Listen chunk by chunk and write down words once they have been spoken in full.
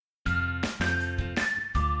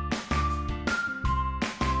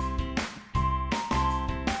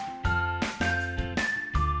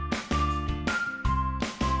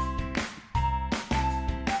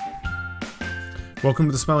Welcome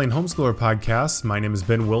to the Smiling Homeschooler podcast. My name is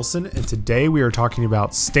Ben Wilson, and today we are talking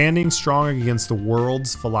about standing strong against the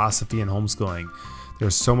world's philosophy in homeschooling.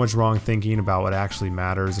 There's so much wrong thinking about what actually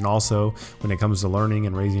matters, and also when it comes to learning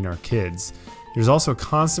and raising our kids. There's also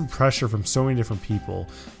constant pressure from so many different people,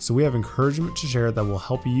 so we have encouragement to share that will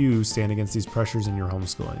help you stand against these pressures in your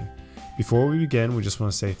homeschooling. Before we begin, we just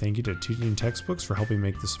want to say thank you to Teaching Textbooks for helping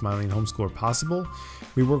make the Smiling Homeschooler possible.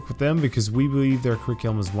 We work with them because we believe their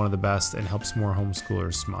curriculum is one of the best and helps more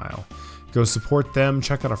homeschoolers smile. Go support them.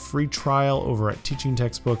 Check out a free trial over at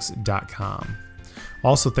teachingtextbooks.com.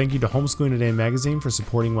 Also, thank you to Homeschooling Today magazine for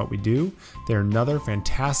supporting what we do. They're another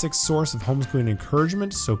fantastic source of homeschooling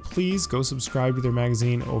encouragement, so please go subscribe to their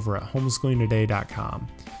magazine over at homeschoolingtoday.com.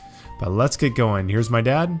 But let's get going. Here's my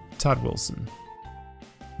dad, Todd Wilson.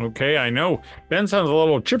 Okay, I know Ben sounds a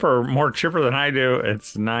little chipper, more chipper than I do.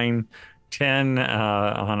 It's 9:10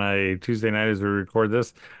 on a Tuesday night as we record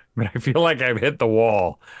this, but I feel like I've hit the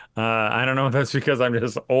wall. I don't know if that's because I'm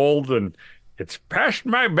just old and it's past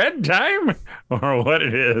my bedtime or what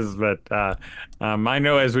it is, but I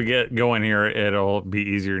know as we get going here, it'll be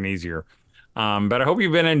easier and easier. But I hope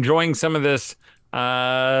you've been enjoying some of this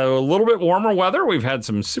a little bit warmer weather. We've had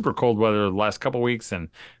some super cold weather the last couple weeks, and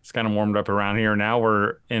it's kind of warmed up around here. Now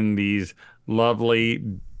we're in these lovely,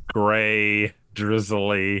 gray,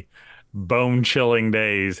 drizzly, bone-chilling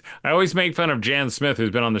days. I always make fun of Jan Smith, who's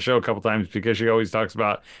been on the show a couple times, because she always talks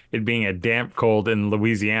about it being a damp cold in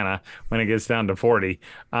Louisiana when it gets down to 40.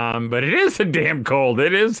 But it is a damp cold.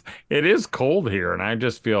 It is cold here, and I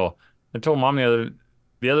just feel. I told Mom the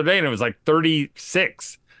other day, and it was like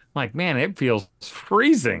 36. Like, man, it feels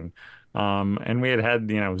freezing. And we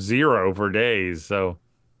had, zero for days. So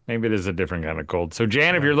maybe it is a different kind of cold. So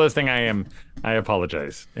Jan, if you're listening, I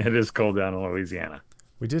apologize. It is cold down in Louisiana.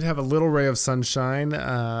 We did have a little ray of sunshine.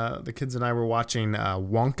 The kids and I were watching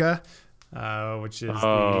Wonka, which is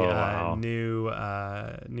the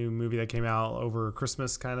new movie that came out over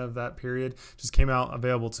Christmas, kind of that period. Just came out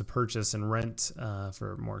available to purchase and rent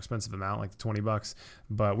for a more expensive amount, like $20.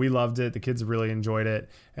 But we loved it. The kids really enjoyed it.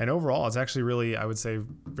 And overall, it's actually really, I would say,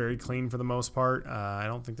 very clean for the most part. I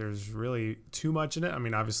don't think there's really too much in it. I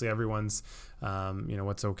mean, obviously everyone's,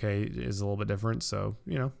 what's okay is a little bit different. So,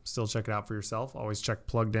 still check it out for yourself. Always check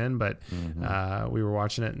Plugged In. But we were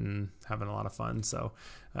watching it and having a lot of fun. So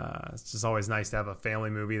it's just always nice to have a family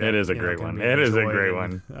movie. That, it is a great one. It is a great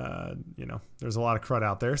one. There's a lot of crud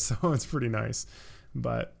out there, so it's pretty nice.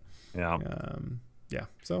 But yeah.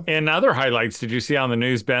 So, and other highlights, did you see on the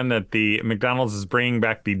news, Ben, that the McDonald's is bringing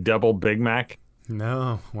back the double Big Mac?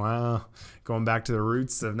 No, wow. Going back to the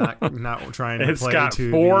roots of not trying to it's play got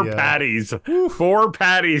to four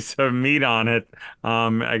patties of meat on it.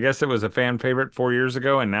 I guess it was a fan favorite 4 years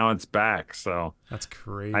ago, and now it's back. So that's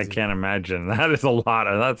crazy. I can't imagine. That's a lot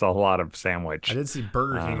of sandwich. I did see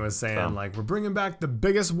Burger King was saying we're bringing back the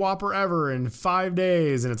biggest Whopper ever in 5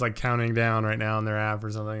 days, and it's like counting down right now on their app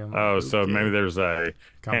or something. So maybe there's a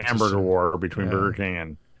hamburger war between Burger King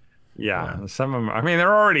and some of them. I mean,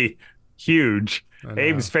 they're already huge.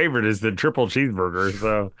 Abe's favorite is the triple cheeseburger.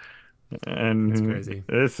 So, and it's crazy.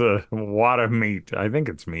 It's a wad of meat. I think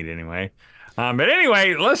it's meat anyway. But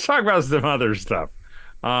anyway, let's talk about some other stuff.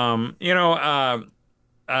 As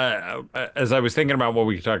I was thinking about what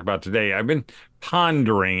we could talk about today, I've been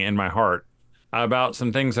pondering in my heart about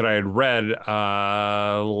some things that I had read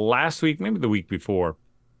last week, maybe the week before.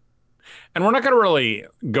 And we're not going to really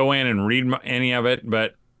go in and read any of it,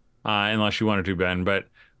 but unless you wanted to, Ben. But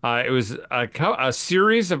it was a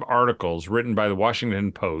series of articles written by the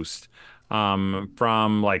Washington Post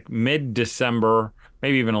from like mid-December,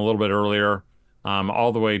 maybe even a little bit earlier,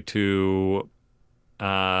 all the way to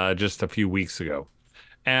just a few weeks ago.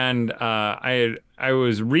 And I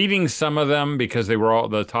was reading some of them because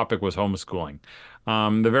the topic was homeschooling.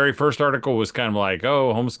 The very first article was kind of like,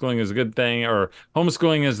 homeschooling is a good thing, or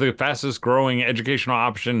homeschooling is the fastest growing educational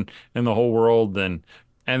option in the whole world. But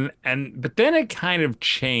then it kind of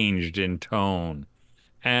changed in tone.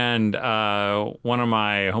 And one of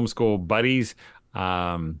my homeschool buddies,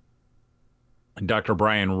 Dr.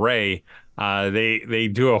 Brian Ray, they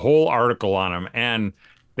do a whole article on him, and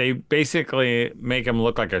they basically make him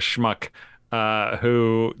look like a schmuck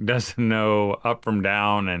who doesn't know up from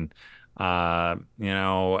down, and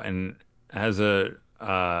and has a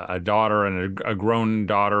daughter and a grown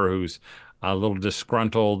daughter who's a little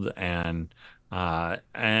disgruntled, and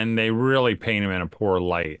they really paint him in a poor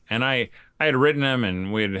light. And I had written him,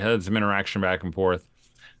 and we had some interaction back and forth.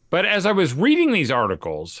 But as I was reading these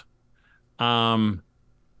articles,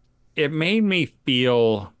 it made me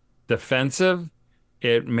feel defensive.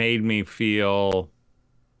 It made me feel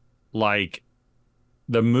like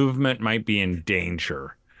the movement might be in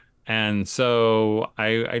danger. And so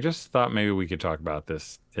I just thought maybe we could talk about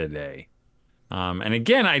this today. And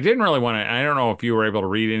again, I didn't really want to. I don't know if you were able to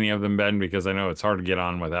read any of them, Ben, because I know it's hard to get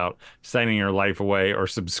on without signing your life away or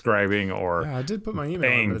subscribing or Yeah, I did put my email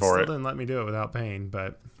in, paying but it for still it. didn't let me do it without paying.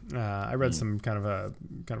 But I read some kind of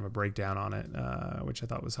a breakdown on it, which I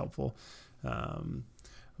thought was helpful. Um,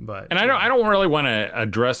 but And I don't really want to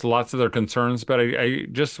address lots of their concerns, but I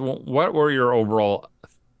just, what were your overall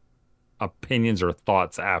opinions or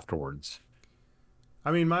thoughts afterwards? I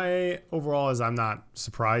mean, my overall is I'm not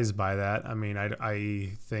surprised by that. I mean, I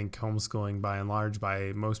think homeschooling by and large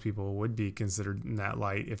by most people would be considered in that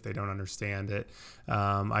light if they don't understand it.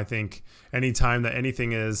 I think anytime that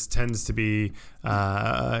anything tends to be,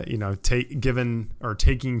 given or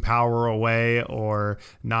taking power away or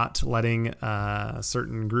not letting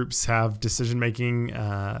certain groups have decision making.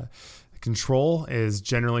 Control is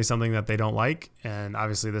generally something that they don't like, and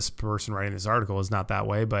obviously this person writing this article is not that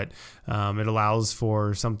way, but it allows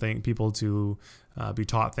for people to be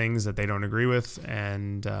taught things that they don't agree with,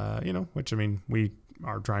 and which, I mean, we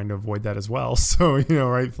are trying to avoid that as well, so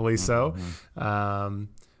rightfully so.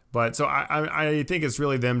 But so I think it's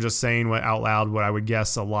really them just saying out loud what I would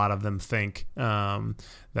guess a lot of them think,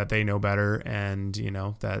 that they know better, and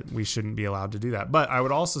that we shouldn't be allowed to do that. But I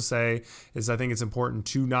would also say is I think it's important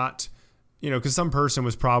to not, because some person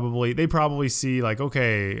they probably see like,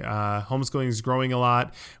 okay, homeschooling is growing a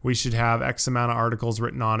lot. We should have X amount of articles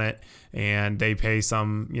written on it. And they pay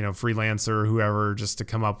some, freelancer, whoever, just to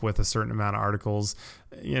come up with a certain amount of articles.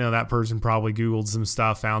 That person probably Googled some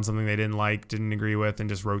stuff, found something they didn't like, didn't agree with, and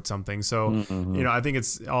just wrote something. So, I think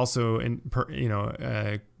it's also,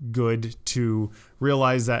 good to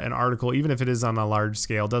realize that an article, even if it is on a large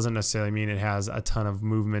scale, doesn't necessarily mean it has a ton of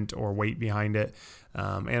movement or weight behind it.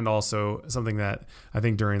 And also something that I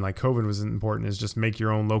think during like COVID was important is just make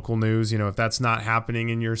your own local news. If that's not happening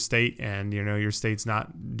in your state and, your state's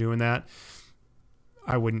not doing that,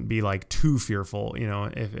 I wouldn't be like too fearful,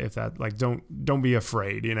 if that, like, don't be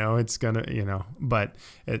afraid, it's gonna, but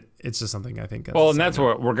it's just something I think. Well, and that's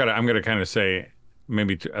what I'm going to kind of say,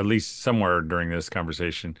 maybe at least somewhere during this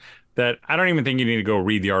conversation, that I don't even think you need to go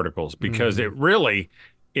read the articles, because it really,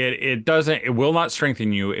 it will not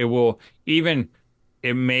strengthen you.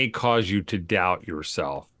 It may cause you to doubt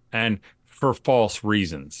yourself, and for false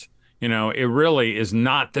reasons. It really is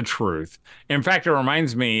not the truth. In fact, it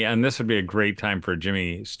reminds me, and this would be a great time for a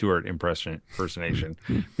Jimmy Stewart impersonation,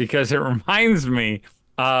 because it reminds me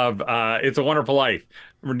of It's a Wonderful Life.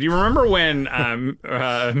 Do you remember when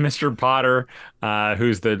Mr. Potter,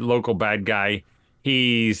 who's the local bad guy,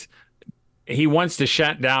 he wants to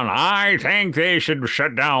shut down. I think they should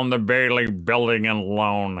shut down the Bailey Building and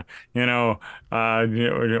Loan. Whatever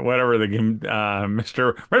the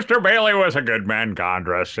Mr. Bailey was a good man, God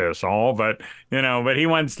rest his soul. But he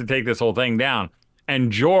wants to take this whole thing down.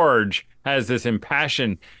 And George has this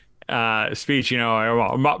impassioned speech,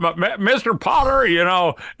 Mr. Potter,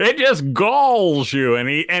 it just galls you. And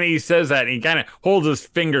he says that, and he kind of holds his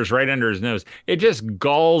fingers right under his nose. It just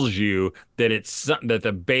galls you that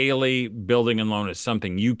the Bailey Building and Loan is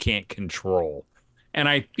something you can't control. And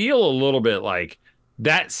I feel a little bit like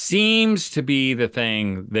that seems to be the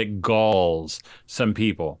thing that galls some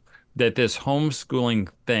people, that this homeschooling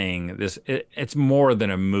thing, it's more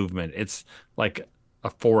than a movement. It's like a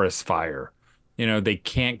forest fire. They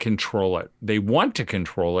can't control it. They want to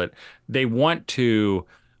control it. They want to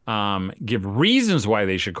give reasons why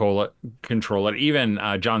they should control it. Even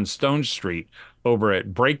John Stonestreet over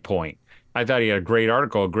at Breakpoint, I thought he had a great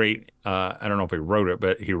article, I don't know if he wrote it,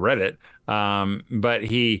 but he read it. But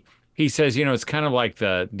he says, it's kind of like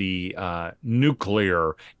the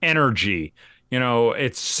nuclear energy.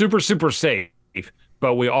 It's super, super safe,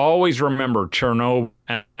 but we always remember Chernobyl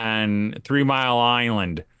and 3 Mile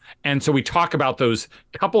Island. And so we talk about those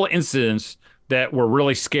couple of incidents that were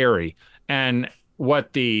really scary, and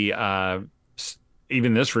what even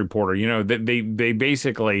this reporter, they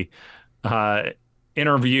basically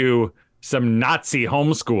interview some Nazi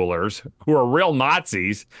homeschoolers who are real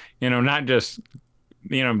Nazis, not just,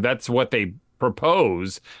 that's what they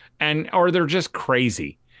propose, or they're just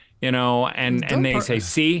crazy, and they say,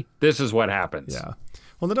 see, this is what happens. Yeah.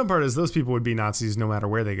 Well, the dumb part is those people would be Nazis no matter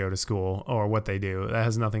where they go to school or what they do. That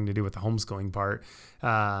has nothing to do with the homeschooling part.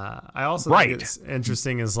 I also think it's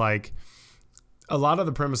interesting is like a lot of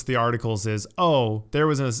the premise of the articles is, there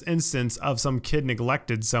was an instance of some kid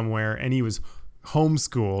neglected somewhere and he was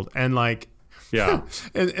homeschooled. And like, Yeah.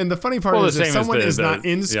 And the funny part Well, the is, if same as someone is not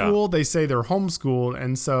the in yeah. school, they say they're homeschooled,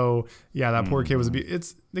 and so yeah, that poor kid was. Mhm.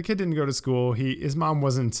 It's the kid didn't go to school. His mom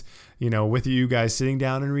wasn't, with you guys sitting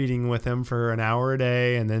down and reading with him for an hour a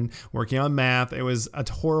day, and then working on math. It was a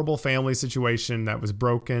horrible family situation that was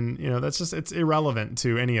broken. That's just it's irrelevant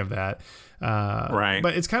to any of that. Right.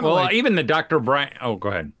 But it's kind of Well, like. even the Dr. Brian. Oh, go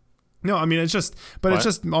ahead. No, I mean it's just, but it What?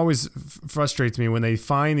 just always frustrates me when they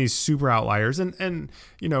find these super outliers, and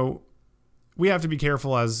we have to be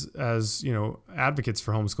careful as advocates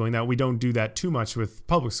for homeschooling that we don't do that too much with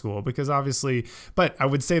public school, because obviously. But I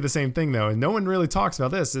would say the same thing though, and no one really talks about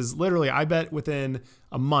this. Is literally, I bet within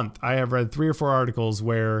a month I have read 3 or 4 articles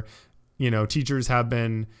where teachers have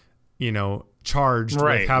been charged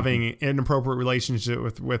Right. with having an inappropriate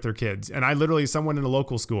relationship with their kids. And I literally, someone in a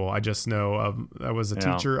local school I just know of, that was a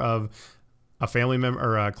Yeah. teacher of a family member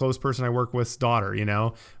or a close person I work with's daughter,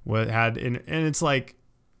 what had, and it's like,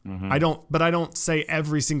 Mhm. I don't say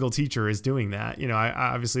every single teacher is doing that.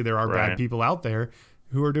 Obviously there are bad Right. people out there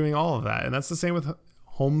who are doing all of that. And that's the same with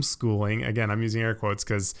homeschooling. Again, I'm using air quotes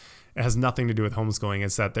because it has nothing to do with homeschooling.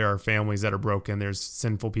 It's that there are families that are broken. There's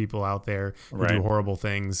sinful people out there who do Right. horrible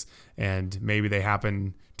things, and maybe they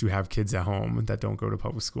happen to have kids at home that don't go to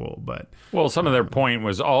public school. But Well, some of their point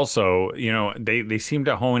was also, they seem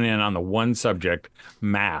to hone in on the one subject,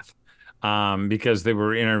 math, because they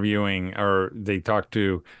were interviewing, or they talked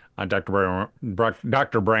to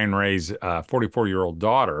Dr. Brian Ray's 44-year-old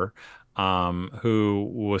daughter,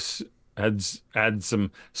 who had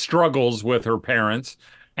some struggles with her parents,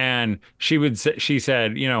 and she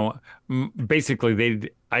said, basically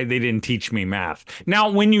they didn't teach me math. Now,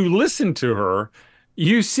 when you listen to her,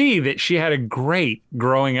 you see that she had a great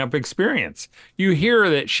growing up experience. You hear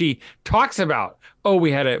that she talks about, oh,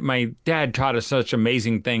 my dad taught us such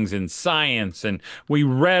amazing things in science, and we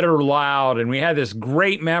read her loud, and we had this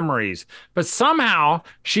great memories. But somehow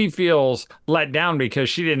she feels let down because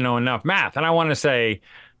she didn't know enough math. And I want to say,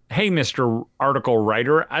 hey, Mr. Article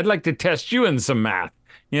Writer, I'd like to test you in some math,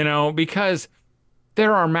 because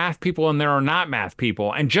there are math people and there are not math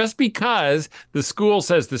people. And just because the school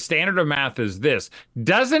says the standard of math is this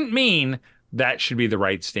doesn't mean that should be the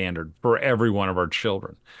right standard for every one of our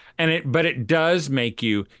children. But it does it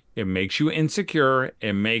makes you insecure.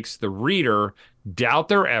 It makes the reader doubt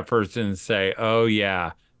their efforts and say, oh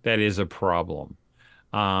yeah, that is a problem.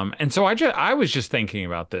 And so I was just thinking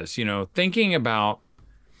about this, thinking about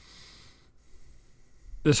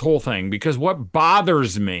this whole thing, because what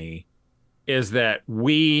bothers me is that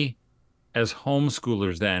we as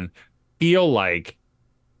homeschoolers then feel like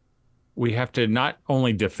we have to not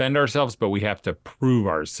only defend ourselves, but we have to prove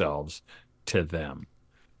ourselves to them.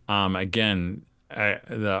 Again,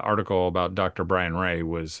 the article about Dr. Brian Ray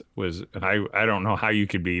was I don't know how you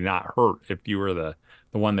could be not hurt if you were the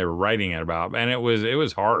one they were writing it about, and it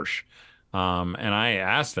was harsh. And I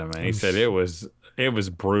asked him, and he said it was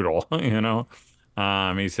brutal,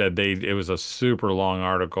 He said it was a super long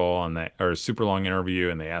article or a super long interview,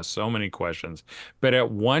 and they asked so many questions. But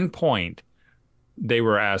at one point, they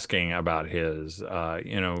were asking about his,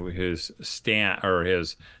 his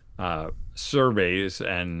surveys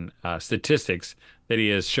and statistics that he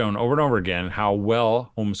has shown over and over again how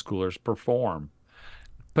well homeschoolers perform.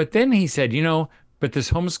 But then he said, but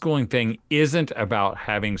this homeschooling thing isn't about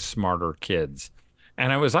having smarter kids.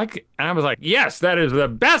 And I was like, yes, that is the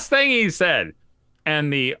best thing he said.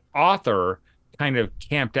 And the author kind of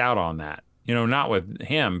camped out on that, not with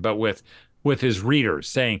him, but with his readers,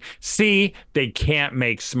 saying, see, they can't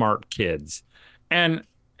make smart kids. And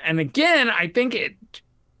again, I think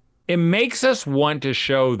it makes us want to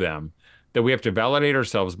show them that we have to validate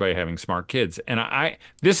ourselves by having smart kids. And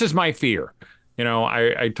this is my fear.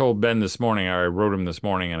 I told Ben this morning, I wrote him this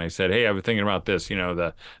morning, and I said, hey, I was thinking about this,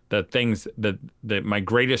 the things that my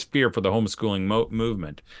greatest fear for the homeschooling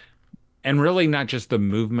movement. And really not just the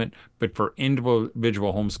movement, but for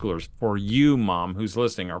individual homeschoolers, for you, mom, who's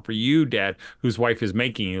listening, or for you, dad, whose wife is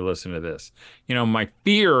making you listen to this. My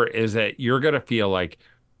fear is that you're going to feel like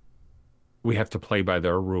we have to play by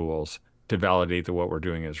their rules to validate that what we're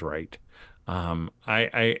doing is right.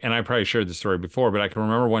 I probably shared this story before, but I can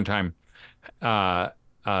remember one time at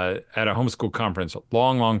a homeschool conference a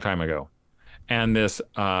long, long time ago. And this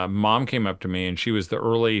mom came up to me, and she was the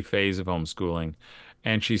early phase of homeschooling.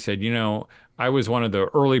 And she said, I was one of the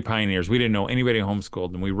early pioneers. We didn't know anybody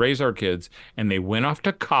homeschooled, and we raised our kids, and they went off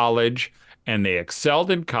to college, and they excelled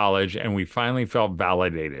in college, and we finally felt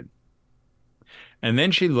validated. And then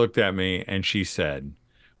she looked at me and she said,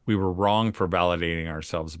 we were wrong for validating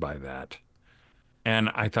ourselves by that. And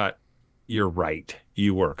I thought, you're right.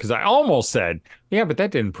 You were. Because I almost said, yeah, but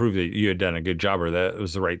that didn't prove that you had done a good job or that it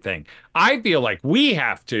was the right thing. I feel like we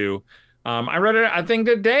have to. I read it, I think,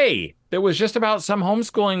 today that was just about some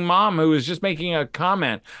homeschooling mom who was just making a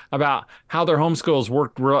comment about how their homeschools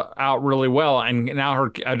worked out really well. And now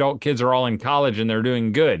her adult kids are all in college and they're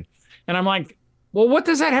doing good. And I'm like, well, what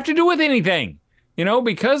does that have to do with anything?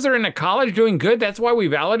 Because they're in a college doing good, that's why we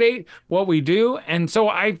validate what we do. And so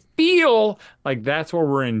I feel like that's where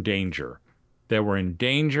we're in danger, that we're in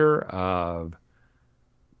danger of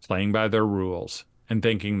playing by their rules and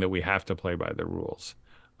thinking that we have to play by the rules,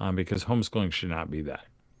 because homeschooling should not be that.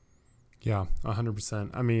 Yeah,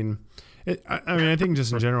 100%. I mean, I think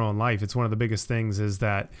just in general in life, it's one of the biggest things is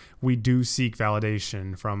that we do seek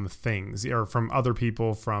validation from things or from other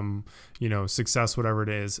people, from, success, whatever it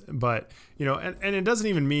is. But, and it doesn't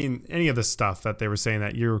even mean any of the stuff that they were saying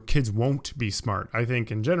that your kids won't be smart. I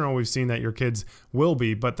think in general, we've seen that your kids will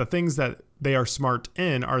be, but the things that they are smart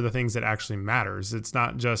in are the things that actually matters. It's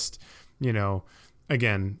not just,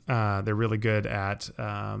 again, they're really good at,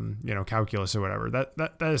 calculus or whatever.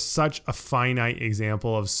 That is such a finite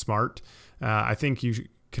example of smart. I think you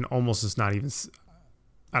can almost just not even,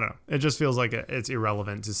 I don't know. It just feels like it's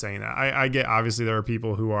irrelevant to saying that. I get, obviously there are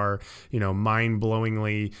people who are,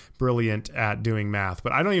 mind-blowingly brilliant at doing math,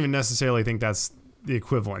 but I don't even necessarily think that's the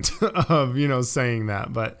equivalent of, saying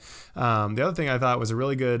that. But the other thing I thought was a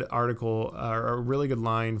really good article or a really good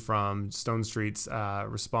line from Stone Street's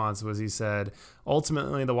response was he said,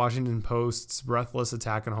 ultimately, the Washington Post's breathless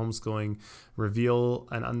attack on homeschooling reveal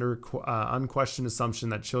an unquestioned assumption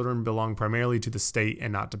that children belong primarily to the state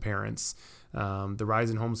and not to parents. The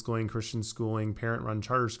rise in homeschooling, Christian schooling, parent-run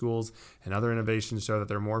charter schools, and other innovations show that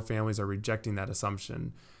there are more families are rejecting that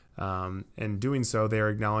assumption. In doing so, they are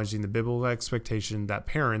acknowledging the biblical expectation that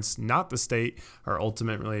parents, not the state, are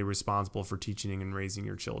ultimately responsible for teaching and raising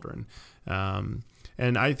your children.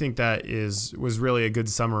 And I think that was really a good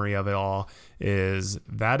summary of it all.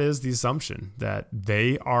 That is the assumption that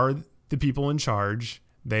they are the people in charge,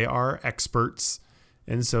 they are experts,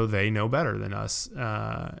 and so they know better than us.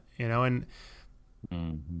 And.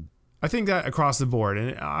 Mm-hmm. I think that across the board,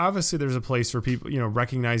 and obviously there's a place for people,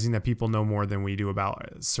 recognizing that people know more than we do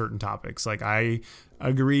about certain topics. Like I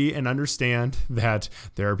agree and understand that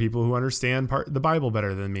there are people who understand the Bible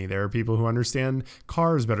better than me. There are people who understand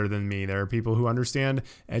cars better than me. There are people who understand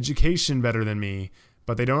education better than me,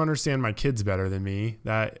 but they don't understand my kids better than me.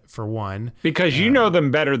 That for one, because you know them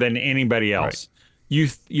better than anybody else. Right.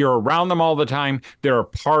 You're around them all the time. They're a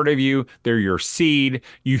part of you. They're your seed.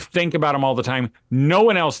 You think about them all the time. No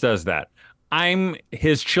one else does that. I'm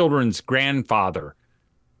his children's grandfather,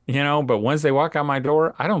 but once they walk out my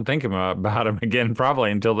door, I don't think about him again,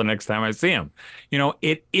 probably until the next time I see him.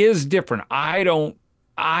 It is different. I don't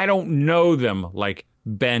know them like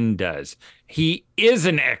Ben does. He is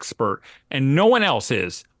an expert and no one else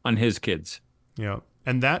is on his kids. Yeah.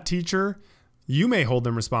 And that teacher, you may hold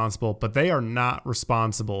them responsible, but they are not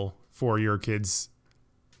responsible for your kids'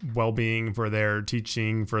 well-being, for their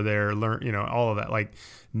teaching, for their all of that. Like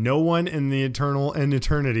no one in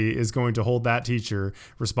eternity is going to hold that teacher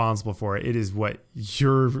responsible for it. It is what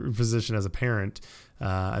your position as a parent,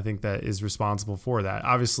 I think, that is responsible for that.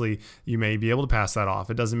 Obviously, you may be able to pass that off.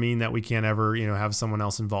 It doesn't mean that we can't ever, have someone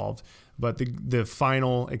else involved. But the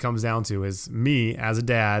final it comes down to is me as a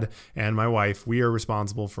dad and my wife. We are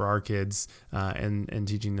responsible for our kids and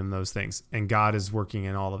teaching them those things. And God is working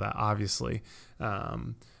in all of that, obviously.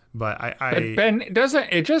 But Ben, doesn't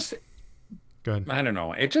it just? Go ahead. I don't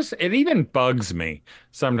know. It even bugs me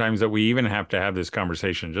sometimes that we even have to have this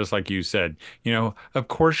conversation, just like you said. Of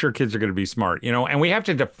course your kids are going to be smart. And we have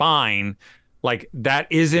to define like that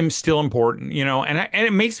is still important. And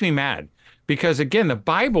it makes me mad. Because again, the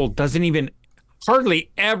Bible doesn't even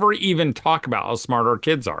hardly ever even talk about how smart our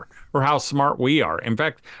kids are or how smart we are. In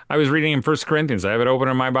fact, I was reading in 1 Corinthians. I have it open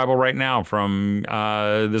in my Bible right now from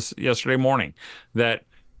this yesterday morning that,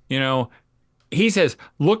 he says,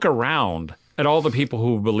 look around at all the people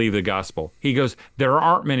who believe the gospel. He goes, there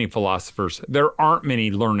aren't many philosophers. There aren't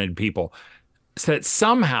many learned people. So that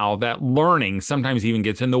somehow that learning sometimes even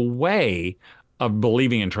gets in the way of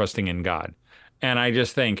believing and trusting in God. And I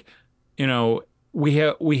just think, we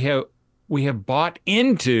have bought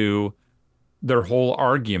into their whole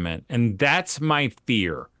argument, and that's my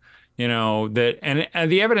fear. That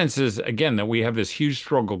and the evidence is again that we have this huge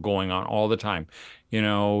struggle going on all the time.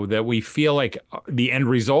 That we feel like the end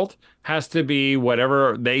result has to be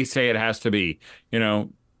whatever they say it has to be.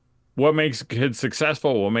 What makes kids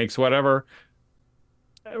successful? What makes whatever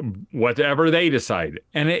they decide.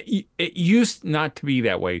 And it used not to be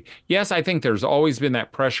that way. Yes, I think there's always been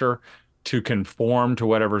that pressure to conform to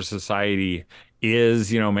whatever society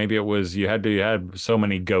is. Maybe it was you had so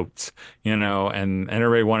many goats, and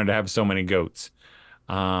everybody wanted to have so many goats.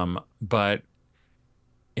 But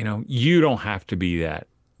you don't have to be that,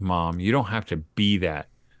 mom. You don't have to be that,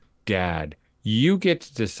 dad. You get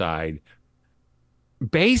to decide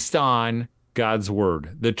based on God's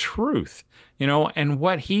word, the truth, and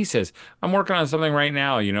what he says. I'm working on something right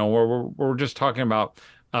now, where we're just talking about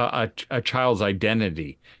a child's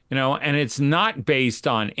identity, and it's not based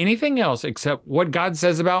on anything else except what God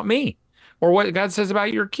says about me or what God says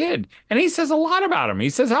about your kid. And he says a lot about him. He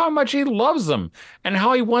says how much he loves them and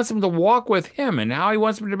how he wants them to walk with him and how he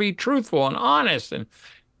wants them to be truthful and honest. And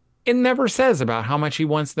it never says about how much he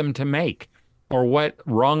wants them to make or what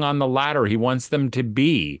rung on the ladder he wants them to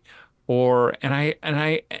be.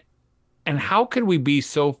 And how could we be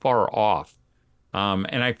so far off?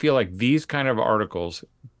 And I feel like these kind of articles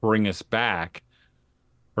bring us back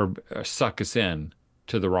or suck us in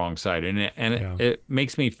to the wrong side. It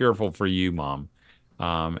makes me fearful for you, mom.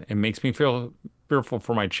 It makes me feel fearful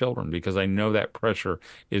for my children because I know that pressure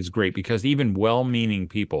is great because even well-meaning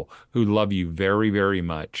people who love you very, very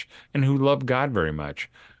much and who love God very much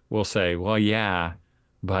will say, well, yeah,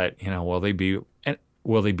 but will they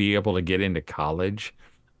be able to get into college?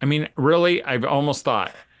 I mean, really, I've almost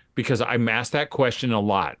thought because I'm asked that question a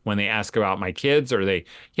lot when they ask about my kids or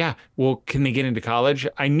yeah, well, can they get into college?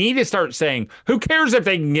 I need to start saying, who cares if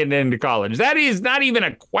they can get into college? That is not even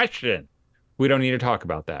a question. We don't need to talk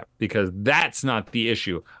about that because that's not the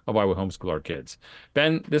issue of why we homeschool our kids.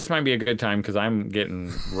 Ben, this might be a good time because I'm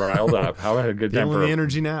getting riled up. How about a good time for the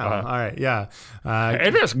energy now? All right, yeah.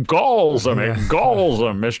 It just galls them. It galls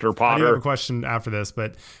them, Mr. Potter. I do have a question after this,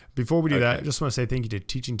 but before we do that, I just want to say thank you to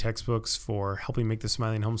Teaching Textbooks for helping make the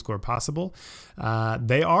Smiling Homeschooler possible.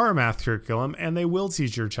 They are a math curriculum, and they will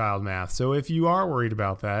teach your child math. So if you are worried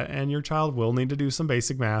about that, and your child will need to do some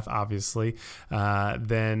basic math, obviously,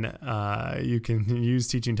 then you can use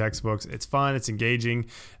Teaching Textbooks. It's fun. It's engaging.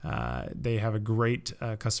 They have a great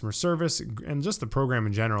customer service, and just the program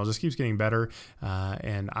in general just keeps getting better.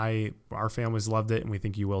 And our families loved it, and we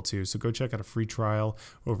think you will too. So go check out a free trial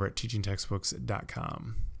over at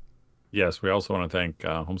teachingtextbooks.com. Yes, we also want to thank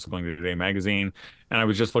Homeschooling Today magazine. And I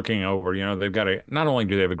was just looking over, they've got not only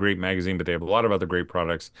do they have a great magazine, but they have a lot of other great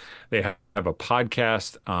products. They have a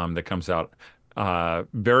podcast that comes out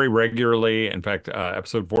very regularly. In fact,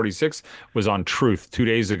 episode 46 was on truth 2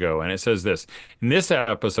 days ago. And it says this, in this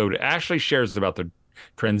episode, it actually shares about the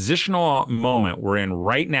transitional moment we're in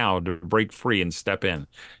right now to break free and step in.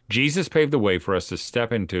 Jesus paved the way for us to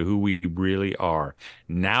step into who we really are.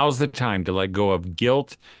 Now's the time to let go of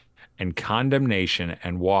guilt and condemnation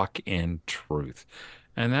and walk in truth.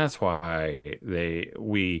 And that's why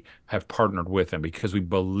we have partnered with them because we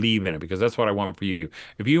believe in it, because that's what I want for you.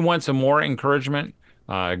 If you want some more encouragement,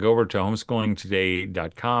 go over to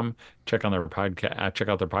homeschoolingtoday.com, check out their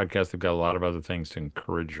podcast. They've got a lot of other things to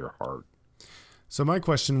encourage your heart. So my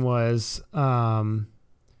question was, what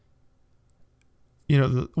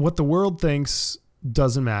the world thinks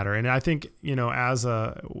doesn't matter. And I think,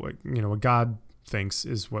 what God thinks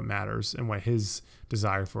is what matters and what his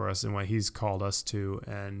desire for us and what he's called us to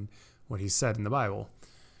and what he said in the Bible.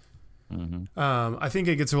 Mm-hmm. I think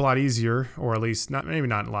it gets a lot easier, or at least maybe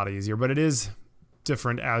not a lot easier, but it is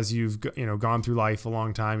different as you've gone through life a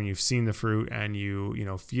long time and you've seen the fruit and you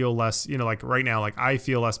feel less, like right now, like I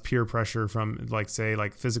feel less peer pressure from say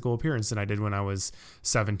physical appearance than I did when I was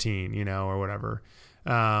 17, or whatever.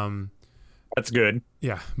 That's good.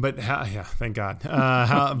 Yeah. But thank God.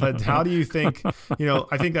 But how do you think,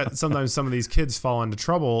 I think that sometimes some of these kids fall into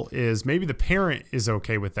trouble is maybe the parent is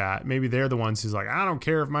okay with that. Maybe they're the ones who's like, I don't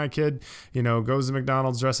care if my kid, goes to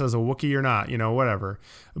McDonald's dressed as a Wookiee or not, whatever.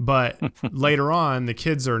 But later on, the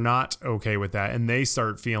kids are not okay with that. And they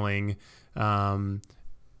start feeling, belittled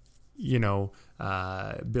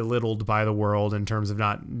by the world in terms of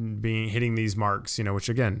not hitting these marks, which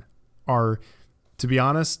again are, to be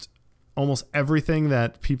honest, almost everything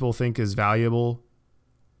that people think is valuable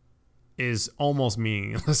is almost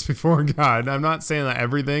meaningless before God. I'm not saying that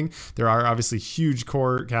everything. There are obviously huge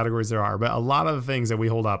core categories but a lot of the things that we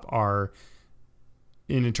hold up are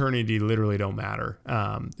in eternity literally don't matter.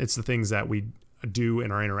 It's the things that we do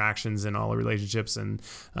in our interactions and all the relationships and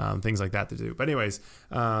things like that to do. But anyways,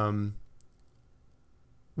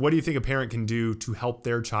 what do you think a parent can do to help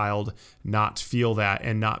their child not feel that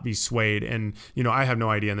and not be swayed? And, I have no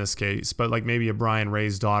idea in this case, but like maybe a Brian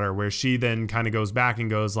Ray's daughter, where she then kind of goes back and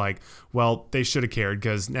goes like, well, they should have cared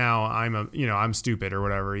because now I'm stupid or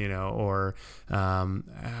whatever, or,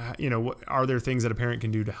 are there things that a parent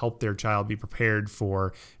can do to help their child be prepared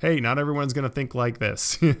for, hey, not everyone's going to think like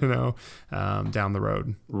this, down the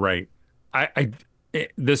road. Right.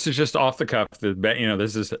 This is just off the cuff.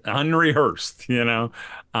 This is unrehearsed.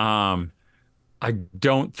 I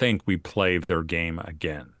don't think we play their game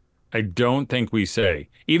again. I don't think we say,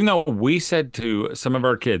 even though we said to some of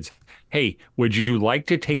our kids, hey, would you like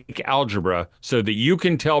to take algebra so that you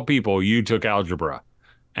can tell people you took algebra?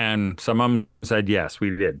 And some of them said, yes,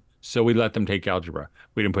 we did. So we let them take algebra.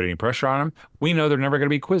 We didn't put any pressure on them. We know they're never going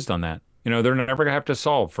to be quizzed on that. They're never going to have to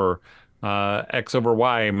solve for x over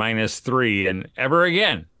y minus 3 and ever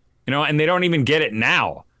again, and they don't even get it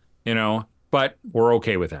now, but we're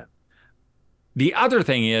okay with that. The other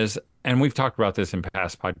thing is, and we've talked about this in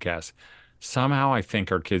past podcasts, somehow I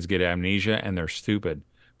think our kids get amnesia and they're stupid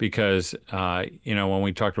because, when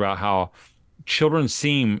we talked about how children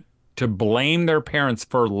seem to blame their parents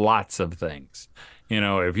for lots of things.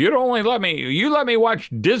 If you'd only let me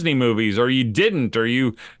watch Disney movies, or you didn't, or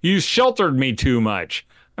you sheltered me too much.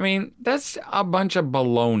 I mean, that's a bunch of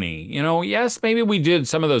baloney. Yes, maybe we did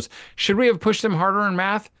some of those. Should we have pushed them harder in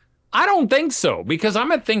math? I don't think so, because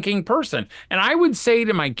I'm a thinking person. And I would say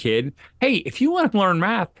to my kid, hey, if you want to learn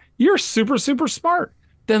math, you're super, super smart,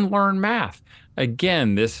 then learn math.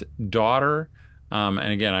 Again, this daughter, and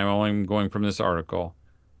again, I'm only going from this article,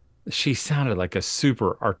 she sounded like a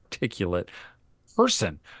super articulate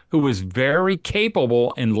person who was very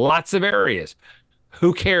capable in lots of areas.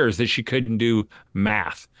 Who cares that she couldn't do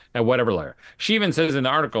math at whatever level? She even says in the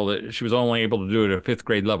article that she was only able to do it at a 5th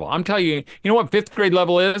grade level. I'm telling you, you know what 5th grade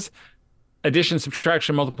level is? Addition,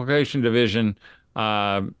 subtraction, multiplication, division.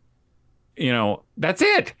 That's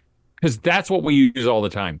it. Because that's what we use all the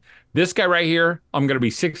time. This guy right here, I'm going to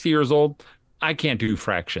be 60 years old. I can't do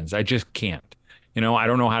fractions. I just can't. I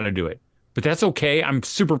don't know how to do it. But that's okay. I'm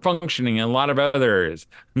super functioning in a lot of other areas.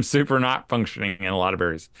 I'm super not functioning in a lot of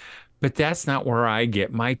areas. But that's not where I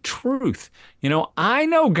get my truth. I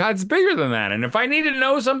know God's bigger than that. And if I need to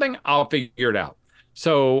know something, I'll figure it out.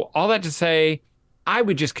 So all that to say, I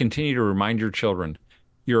would just continue to remind your children,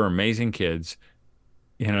 you're amazing kids.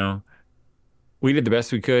 We did the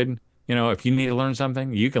best we could. If you need to learn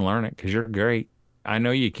something, you can learn it because you're great. I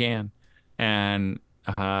know you can. And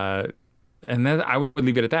then I would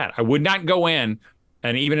leave it at that. I would not go in,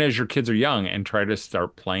 and even as your kids are young, and try to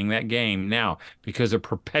start playing that game now, because it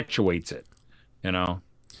perpetuates it, I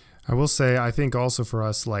will say, I think also for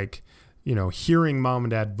us, like, hearing mom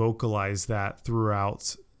and dad vocalize that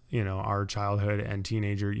throughout, our childhood and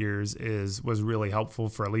teenager years was really helpful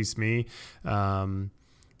for at least me.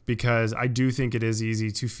 Because I do think it is easy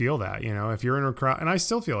to feel that, if you're in a crowd, and I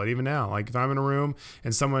still feel it even now, like if I'm in a room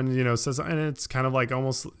and someone, says, and it's kind of like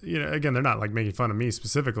almost, again, they're not like making fun of me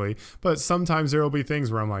specifically, but sometimes there will be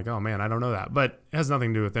things where I'm like, oh man, I don't know that, but it has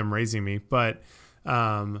nothing to do with them raising me. But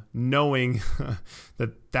knowing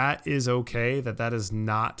that is okay, that is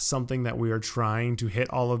not something that we are trying to hit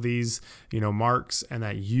all of these, marks, and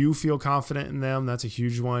that you feel confident in them. That's a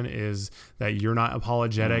huge one, is that you're not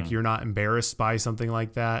apologetic. You're not embarrassed by something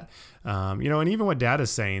like that. And even what dad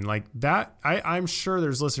is saying like that, I'm sure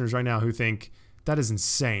there's listeners right now who think that is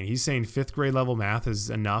insane. He's saying 5th grade level math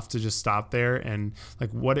is enough to just stop there. And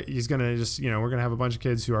like what he's going to just, we're going to have a bunch of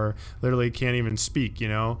kids who are literally can't even speak,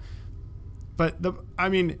 But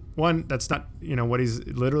one, that's not, what he's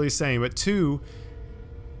literally saying. But two,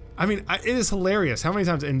 it is hilarious how many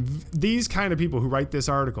times, and these kind of people who write this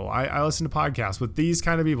article, I listen to podcasts with these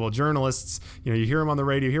kind of people, journalists, you hear them on the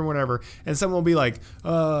radio, hear them whatever, and someone will be like,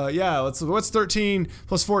 what's 13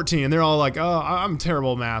 plus 14? And they're all like, oh, I'm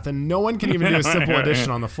terrible at math. And no one can even do a simple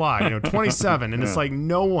addition on the fly, 27. And it's like,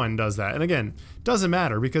 no one does that. And again, doesn't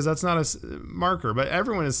matter because that's not a marker, but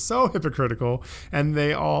everyone is so hypocritical and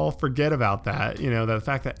they all forget about that, the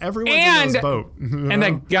fact that everyone's in this boat. And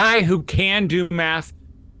the guy who can do math,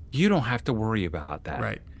 you don't have to worry about that.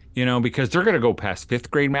 Right. Because they're going to go past 5th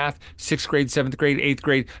grade math, 6th grade, 7th grade, 8th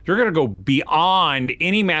grade. They're going to go beyond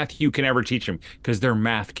any math you can ever teach them because they're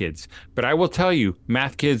math kids. But I will tell you,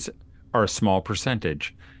 math kids are a small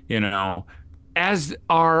percentage, as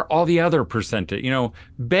are all the other percentage.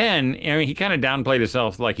 Ben, he kind of downplayed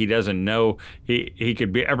himself like he doesn't know he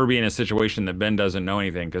could ever be in a situation that Ben doesn't know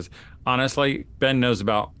anything. Because honestly, Ben knows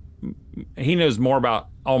more about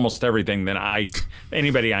almost everything than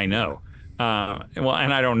anybody I know.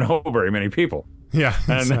 And I don't know very many people. Yeah,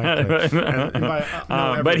 exactly.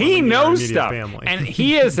 But he knows stuff, family. and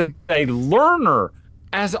he is a learner,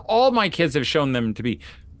 as all my kids have shown them to be.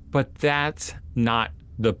 But that's not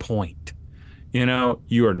the point. You know,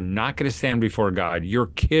 you are not going to stand before God. Your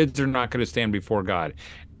kids are not going to stand before God,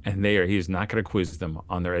 and he's not going to quiz them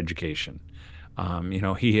on their education.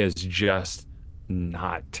 He is just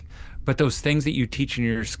not. But those things that you teach in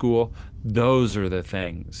your school, those are the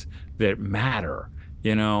things that matter,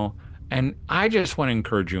 And I just want to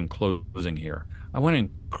encourage you in closing here. I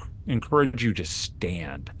want to encourage you to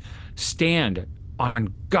stand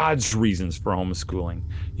on God's reasons for homeschooling.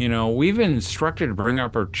 We've been instructed to bring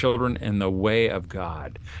up our children in the way of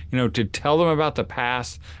God, to tell them about the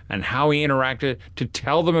past and how he interacted, to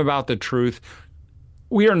tell them about the truth.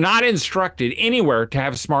 We are not instructed anywhere to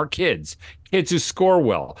have smart kids who score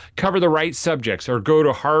well, cover the right subjects, or go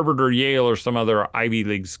to Harvard or Yale or some other Ivy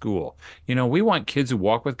League school. We want kids who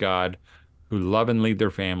walk with God, who love and lead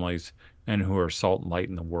their families, and who are salt and light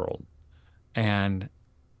in the world. And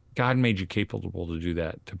God made you capable to do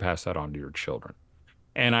that, to pass that on to your children.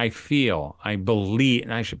 And I believe,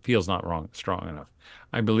 and feel is not strong enough.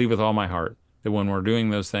 I believe with all my heart that when we're doing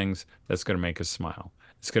those things, that's going to make us smile.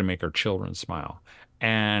 It's going to make our children smile.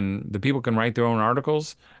 And the people can write their own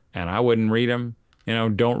articles, and I wouldn't read them.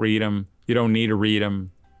 Don't read them. You don't need to read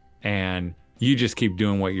them. And you just keep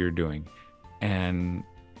doing what you're doing. And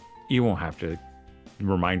you won't have to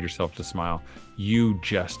remind yourself to smile. You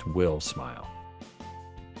just will smile.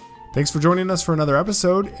 Thanks for joining us for another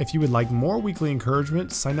episode. If you would like more weekly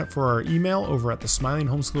encouragement, sign up for our email over at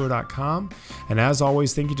thesmilinghomeschooler.com. And as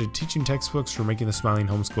always, thank you to Teaching Textbooks for making the Smiling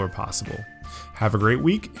Homeschooler possible. Have a great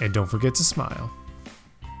week, and don't forget to smile.